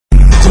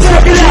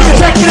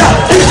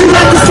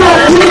like to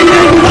smoke weed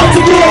and you like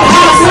to get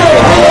high, say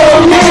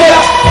hell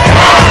yeah.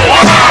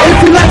 If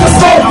you like to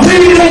smoke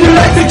weed and you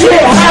like to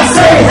get high,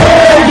 say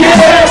hell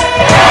yeah.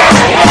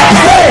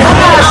 Say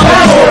high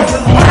power.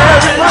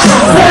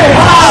 Say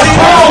high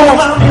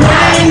power.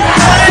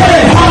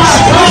 Say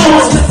high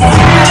power.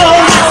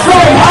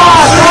 Say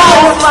high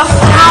power.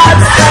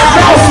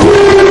 That's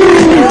weed.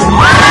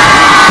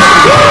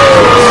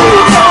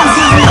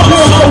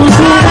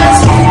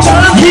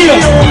 Yeah.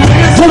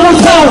 One more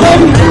time,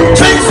 baby.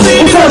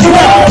 What's up, bro?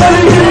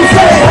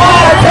 Say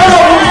high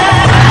power.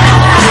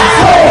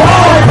 Say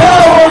high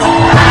power.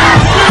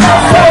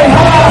 Say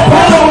high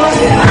power.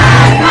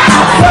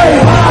 Say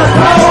high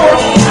power.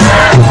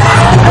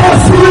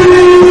 That's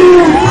weed.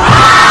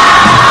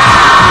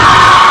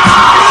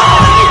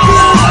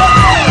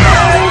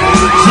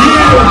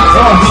 Yeah.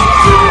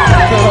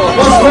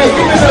 What's great?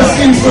 Give me those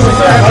skins for the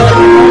fans.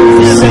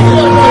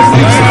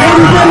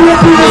 Everybody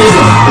up in this.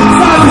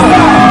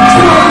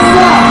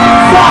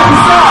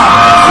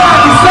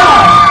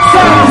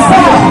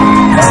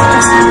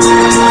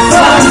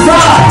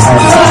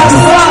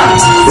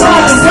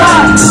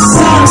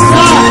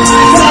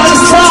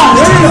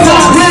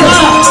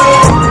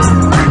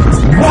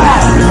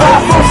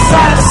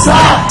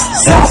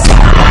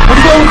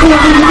 We're going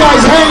to leave you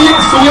guys hanging,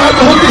 so we have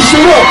to hook this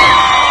shit up.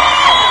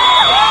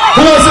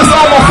 Who else is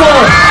on my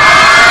phone?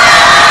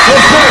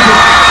 Let's break it.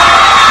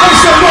 Make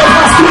some noise,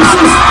 my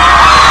species.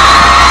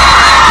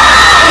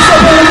 What's up,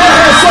 baby? Go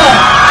ahead, son.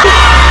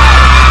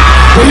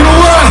 But you know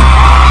what?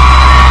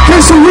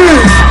 Guess who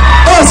is?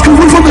 Us, because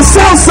we're from the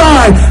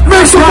SouthSide.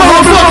 Make some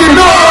motherfucking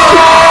noise.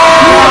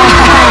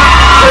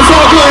 It's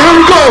all good. Here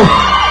we go.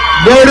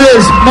 There it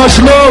is. Much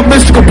love,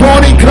 Mr.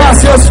 Capone-e.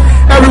 Gracias.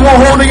 Everyone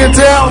holding it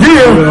down.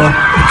 Yeah.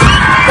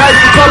 Thanks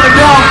for coming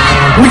down.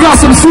 We got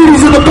some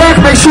CDs in the back.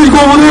 Make sure you go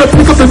over there and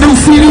pick up the new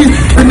CDs,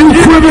 the new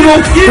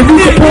Criminal, the new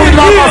Capone-e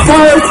Live on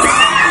Fire.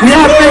 We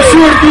have to make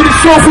sure to do the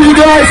show for you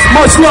guys.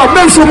 Much love.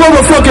 Make some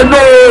motherfucking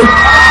noise.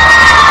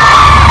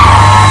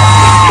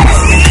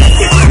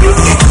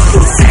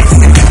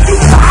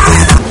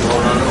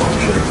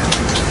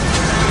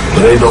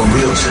 But ain't no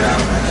real shit out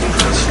there.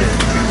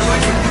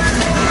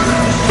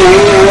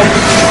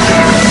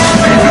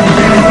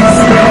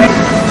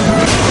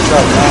 What's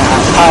up, man?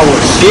 Power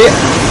shit.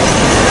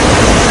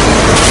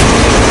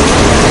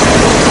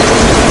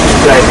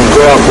 Like the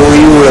girl who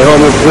you and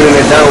homie putting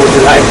it down with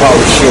the high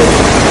power shit.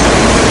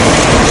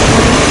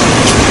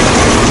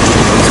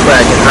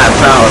 Cracking high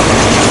power.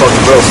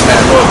 Fucking bro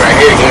snap up right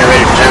here, getting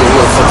ready to jam the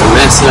motherfucking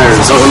mess in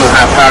Arizona.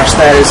 High power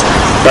status,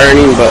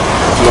 burning, but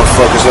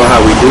motherfuckers know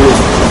how we do it.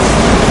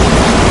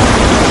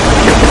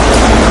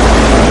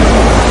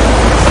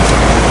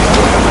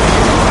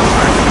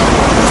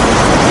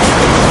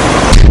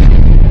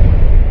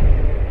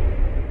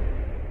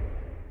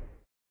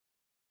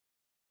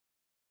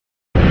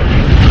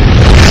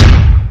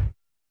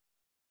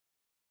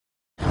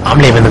 I'm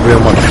living the real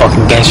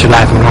motherfucking gangster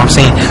life, you know what I'm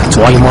saying?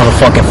 To all you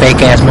motherfucking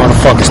fake ass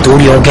motherfucking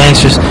studio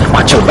gangsters,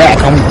 watch your back,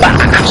 homie.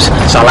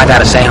 That's all I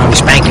gotta say, homie.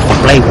 Spanking for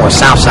Playboy,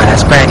 Southside,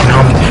 that's cracking,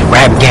 homie.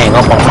 Rap gang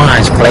up on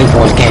mine,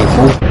 Playboy's gang,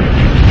 fool.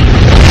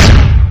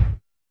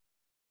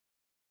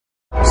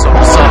 So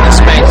what's up,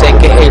 this Thanx,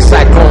 A.K.A.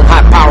 Cyclone,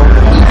 High Power,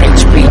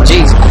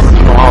 HPG'S.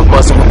 You know, I was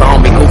busting with the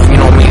homie Goofy, you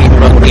know me,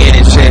 rugby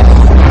and shit.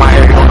 I'm out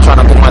here, you know,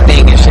 trying to do my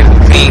thing and shit.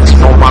 Pigs, you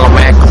know, Malow,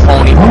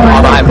 Capone-e,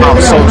 all the high power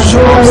soldiers, you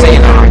know what I'm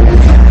saying?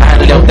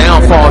 A little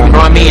downfall, you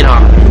know what I mean? I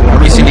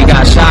recently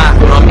got shot,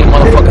 you know what I mean?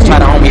 Motherfuckers try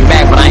to hold me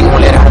back, but I ain't gonna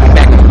let it hold me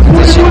back.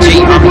 This shit G,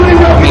 I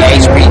mean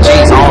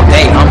HPG'S all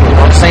day, you know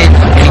what I'm saying?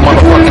 Any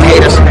motherfucking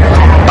haters,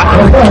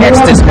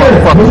 catch this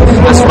motherfucker.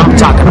 That's what I'm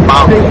talking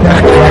about.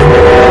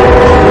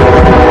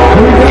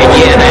 And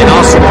yeah, and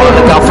also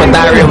look out for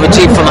Diary of a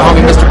G from the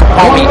homie Mr.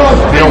 Capone-e.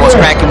 You know what's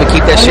cracking? We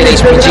keep that shit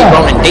HPG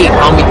rolling deep,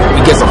 homie.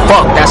 We gives a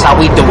fuck. That's how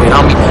we do it,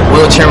 homie.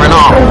 Wheelchair and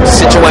all.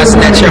 Sit your ass in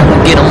that chair,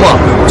 we'll get him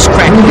up. What's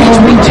cracking,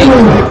 HPG?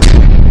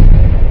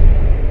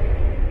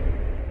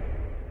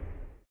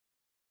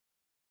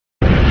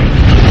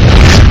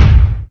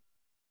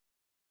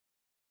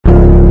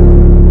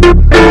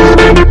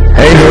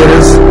 Hey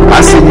haters,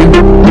 I see you.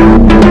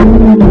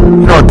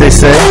 You know what they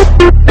say?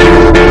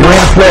 You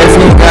ain't a player if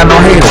you ain't got no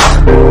haters.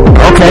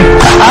 Okay.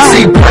 I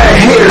see player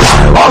haters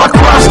all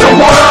across the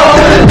world.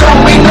 It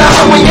don't mean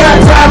nothing when your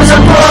time is a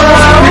blood.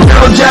 The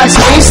girl jacks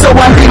me, so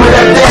I leave it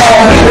at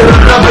that. Hater the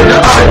love of the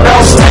other,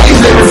 don't stay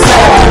living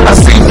fat. I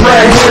see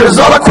player haters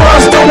all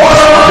across the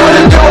world.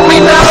 It don't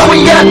mean nothing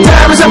when your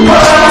time is a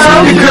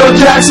blood. The girl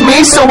jacks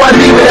me, so I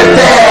leave it at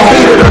that.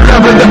 Hater the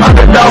love of the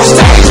other, don't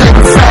stay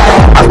living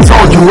fat. I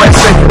told you,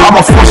 exit, I'm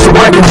a force to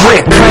reckon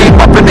with. Came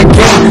up in the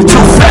game,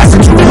 too fast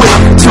and too quick,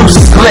 too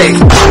slick.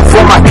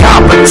 For my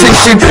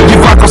competition, you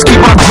Wackos keep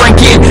on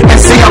drinking and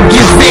say I'm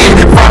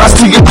giving. Brought us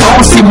to your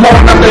throne, see more,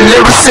 I'm the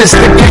lyricist.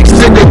 The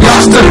gangster, the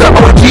youngster, the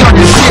OG on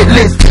your shit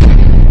list.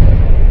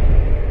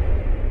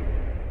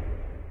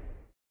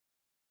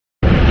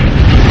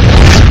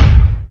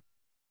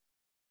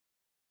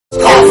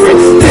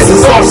 This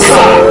is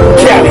SouthSide,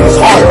 Cali's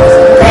heart.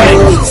 Bang,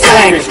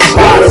 slangers,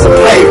 riders and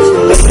players.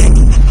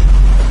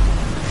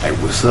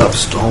 what's up?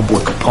 It's the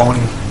homeboy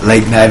Capone,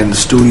 late night in the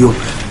studio,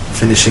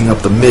 finishing up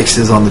the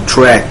mixes on the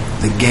track.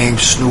 The game,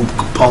 Snoop,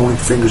 Capone,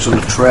 fingers on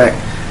the track,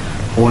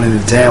 holding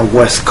it down,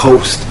 West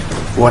Coast,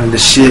 running the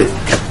shit.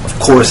 Of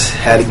course,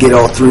 had to get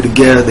all three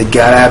together. They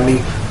got at me.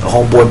 The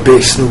homeboy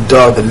Big Snoop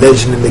Dogg, the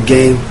legend in the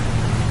game,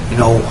 you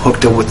know,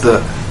 hooked up with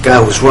the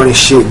guy who's running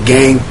shit,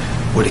 Game,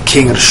 with the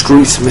king of the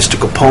streets, Mr.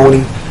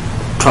 Capone.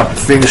 Dropped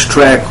the fingers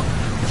track.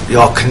 We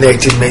all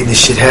connected, made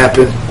this shit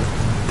happen.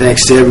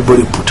 Thanks to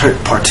everybody who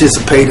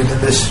participated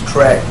in this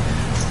track.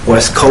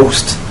 West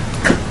Coast,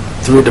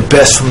 three of the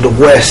best from the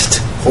West,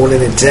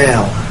 holding it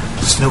down.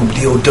 Snoop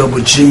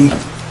D-O-double-G,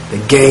 the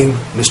Game,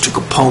 Mr.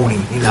 Capone.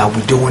 You know how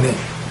we doing it.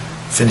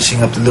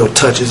 Finishing up the little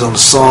touches on the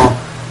song,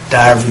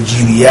 Diary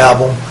G, the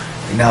album.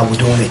 And now we're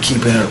doing it,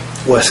 keeping it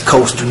West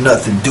Coast or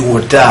nothing, do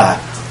or die.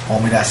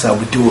 Homie, that's how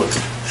we do it.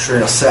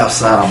 Straight up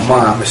Southside on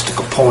mine, Mr.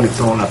 Capone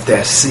throwing up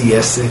that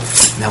CS.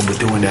 Now we're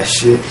doing that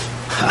shit.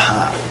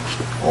 Haha.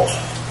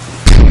 Oh.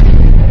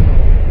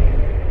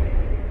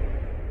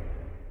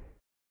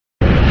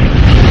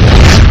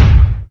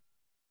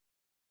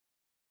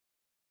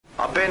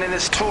 I've been in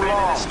this too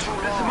long. This is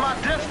my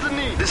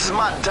destiny. This is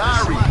my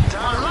diary.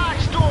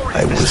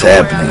 Hey, what's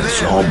happening?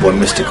 It's your homeboy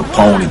Mr.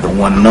 Capone, the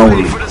one and only.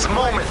 You know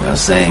what I'm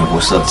saying?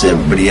 What's up to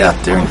everybody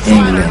out there in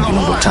England? You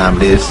know what time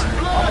it is?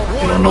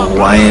 You don't know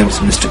who I am? It's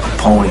Mr.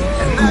 Capone.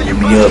 Google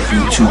me up,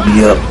 YouTube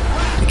me up.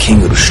 The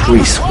king of the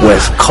streets,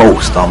 West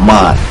Coast, on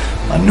my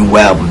new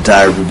album,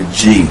 Diary of the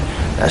G.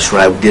 That's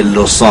right, we did a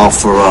little song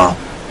for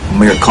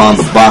Amir,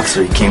 the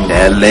boxer. He came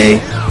to LA.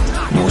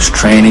 He was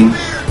training,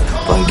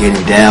 but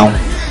getting down.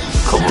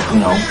 Couple, you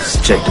know,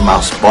 checked him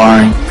out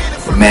sparring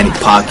with Manny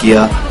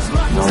Pacquiao,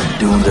 you know,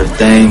 doing their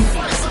thing.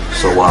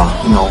 So,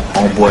 you know,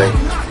 homeboy,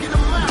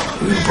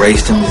 we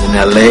embraced him. He's in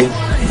LA.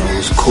 You know, it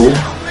was cool.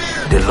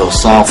 Did a little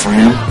song for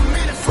him,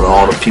 for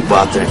all the people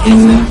out there in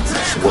England.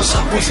 So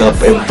what's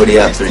up, everybody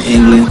out there in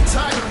England?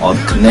 All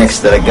the connects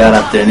that I got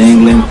out there in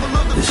England.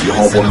 This is your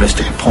homeboy,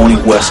 Mr.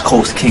 Capone, West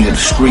Coast, king of the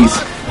streets.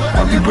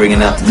 I'll be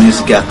bringing out the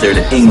music out there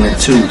to England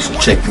too. So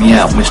check me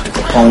out, Mr.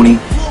 Capone.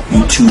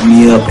 YouTube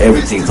me up,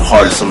 everything's the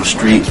hardest on the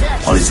street.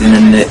 All these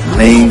internet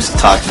lames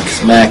talking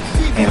smack,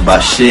 ain't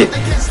about shit.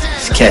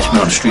 Just catch me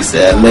on the streets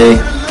of LA.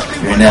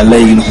 If you're in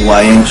LA, you know who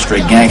I am,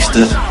 straight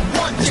gangster,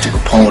 Mr.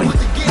 Capone.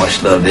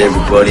 Much love to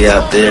everybody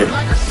out there.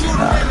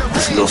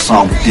 This little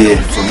song we did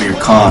for Amir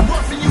Khan,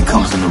 when he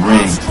comes in the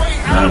ring.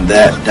 None of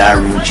that,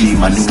 Diary of G,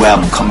 my new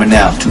album coming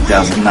out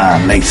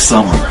 2009, late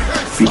summer,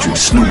 featuring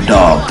Snoop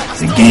Dogg,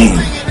 The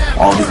Game.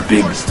 All these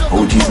big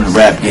OGs in the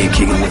rap game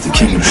kicking with the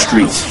king of the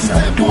streets. You know,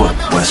 we do it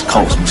West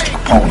Coast, Mr.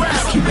 Capone,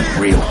 keep it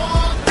real.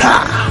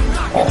 Pah!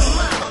 Oh.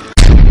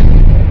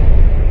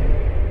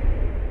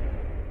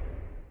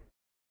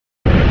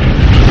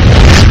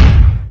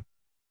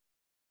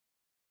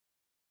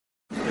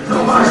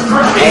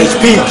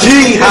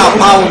 HPG, high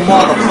power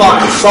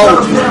motherfucking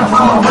soldier.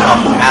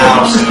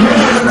 House,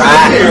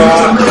 right?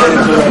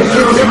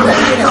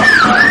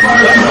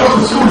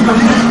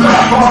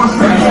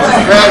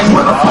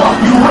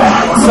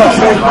 What's up,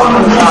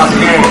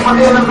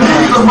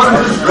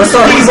 what's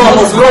up? He's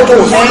almost Loco,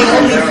 man.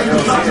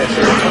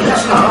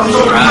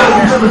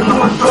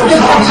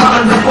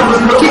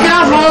 Kick it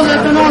out, Malow.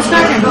 Let them know a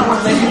second.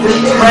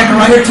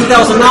 Right here,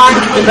 2009.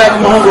 Been back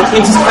in my home with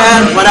Princess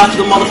Pad, right after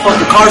the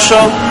motherfucking car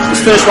show.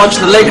 Just finished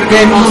watching the Laker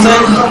game, you know what I'm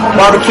saying?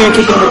 Barbecue,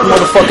 kicking with the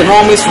motherfucking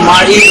homies from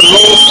my east, the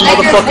lowest,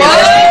 motherfucking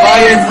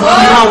fire. You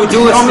know how we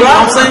do it, homie, you know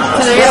what I'm saying?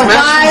 To the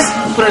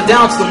 805. Put it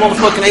down to the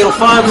motherfucking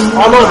 805s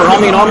all over,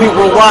 homie, you know what I mean?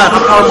 Worldwide.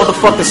 High power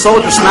motherfucking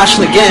soldier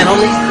smashing again,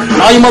 homie.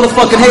 And all you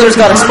motherfucking haters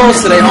got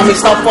exposed today, homie.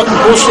 Stop fucking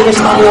bullshitting,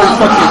 stop all the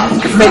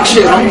fucking fake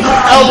shit, homie.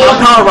 High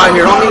power right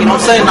here, homie, you know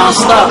what I'm saying?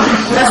 Non-stop.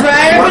 That's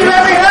right,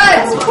 everybody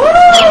hurts. Woo!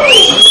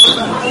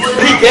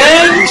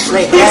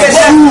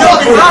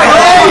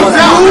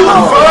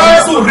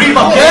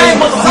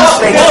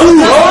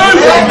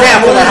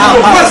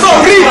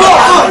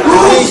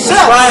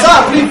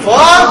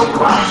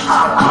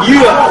 You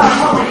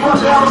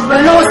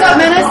know what's up,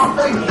 Menace?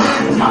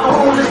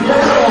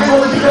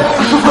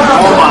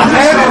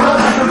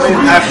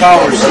 Half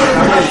hours.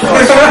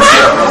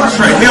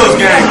 Straight Hills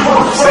gang.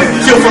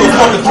 Kill for the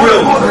fucking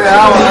thrill.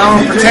 I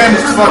don't pretend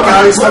it's fucking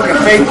all these fucking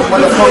fake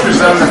motherfuckers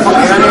on the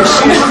fucking internet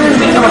shit.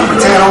 I don't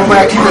pretend, homie.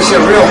 I keep that shit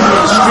real on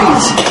the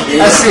streets.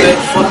 That's it.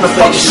 On the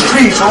fucking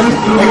streets, homie.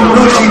 Like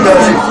Real G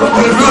does it.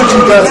 Real G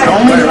does it,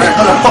 homie.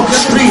 On the fucking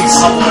streets.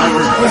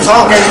 That's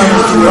all gang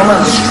members do. I'm on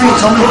the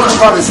streets, homie. Let's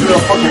try this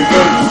little fucking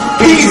game.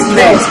 Games you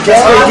play.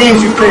 That's all the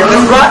games you play.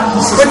 Let's rock.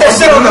 Put that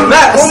shit on the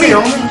map, homie.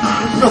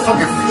 You don't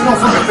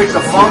fucking fix the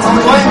funk on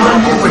the way.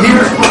 We're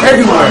here,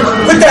 everywhere.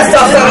 Put that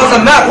stuff on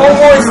the map,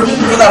 homeboys.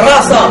 For the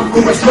raza.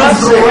 What's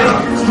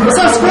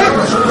up,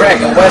 Scrappy?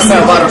 Cracking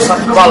Westside,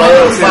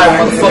 Malow,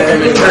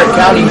 motherfucking Ventura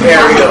County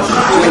area.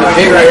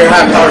 Big right here,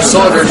 high power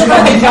soldiers.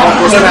 Motherfucking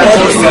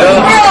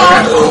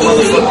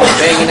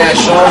banging that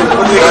show.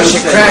 Got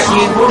shit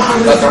cracking.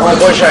 Got the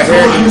homeboys right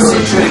here.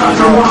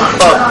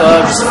 Fucked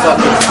up. Just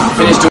fucking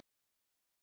finished doing